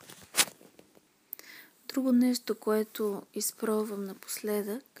Друго нещо, което изпробвам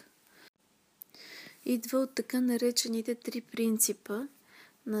напоследък, идва от така наречените 3 принципа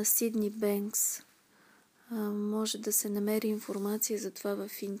на Сидни Бенкс. Може да се намери информация за това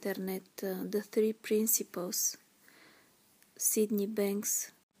в интернет. The Three Principles. Сидни Бенкс.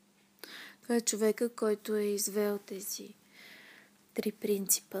 Това е човека, който е извел тези 3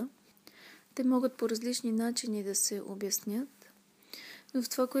 принципа. Те могат по различни начини да се обяснят, но в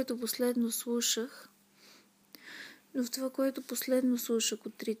това, което последно слушах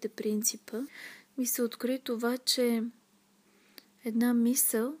от трите принципа, ми се откри това, че една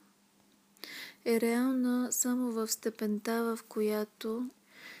мисъл е реална само в степента, в която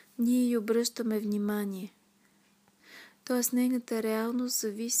ние й обръщаме внимание. Тоест, нейната реалност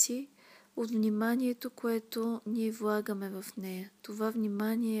зависи от вниманието, което ние влагаме в нея. Това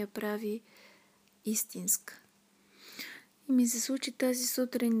внимание я прави истинска. И ми се случи тази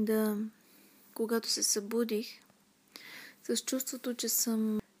сутрин когато се събудих, с чувството, че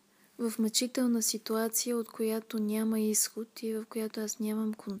съм в мъчителна ситуация, от която няма изход и в която аз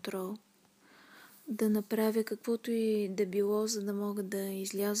нямам контрол. Да направя каквото и да било, за да мога да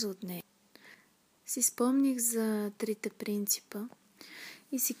изляза от нея. Си спомних за 3 принципа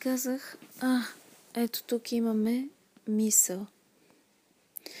и си казах, ето тук имаме мисъл.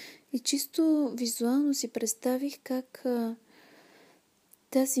 И чисто визуално си представих как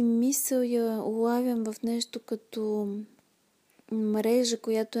тази мисъл я улавям в нещо като мрежа,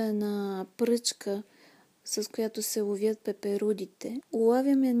 която е на пръчка, с която се ловят пеперудите.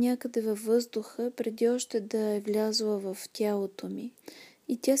 Улавям я някъде във въздуха, преди още да е влязла в тялото ми.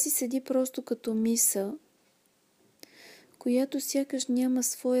 И тя си седи просто като мисъл, която сякаш няма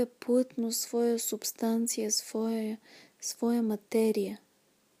своя плътност, своя субстанция, своя материя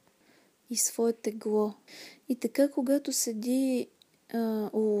и свое тегло. И така, когато седи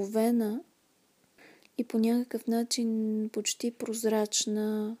уловена и по някакъв начин почти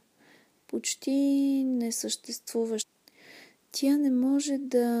прозрачна, почти несъществуваща, тя не може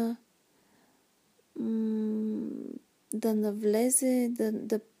да навлезе,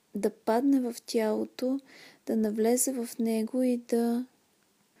 да падне в тялото, да навлезе в него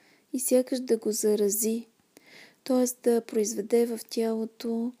и сякаш да го зарази. Т.е. да произведе в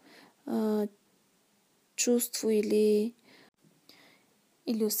тялото чувство или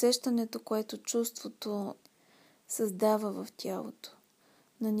усещането, което чувството създава в тялото,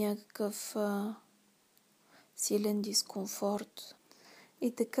 на някакъв силен дискомфорт.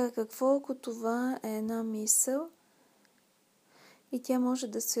 И така, какво ако това е една мисъл и тя може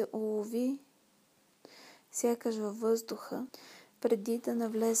да се улови сякаш във въздуха, преди да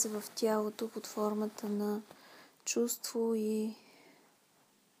навлезе в тялото под формата на чувство и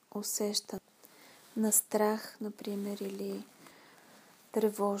усещане. На страх, например, или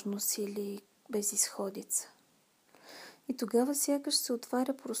тревожност, или безизходица. И тогава сякаш се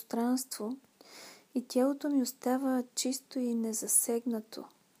отваря пространство и тялото ми остава чисто и незасегнато.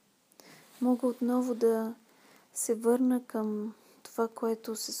 Мога отново да се върна към това,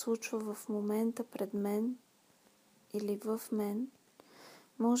 което се случва в момента пред мен или в мен.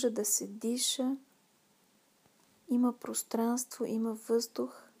 Може да се диша, има пространство, има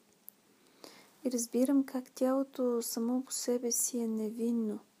въздух и разбирам как тялото само по себе си е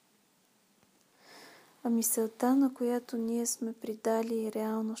невинно. А мисълта, на която ние сме придали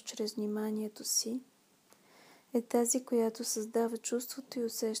реалност чрез вниманието си, е тази, която създава чувството и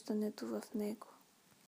усещането в него.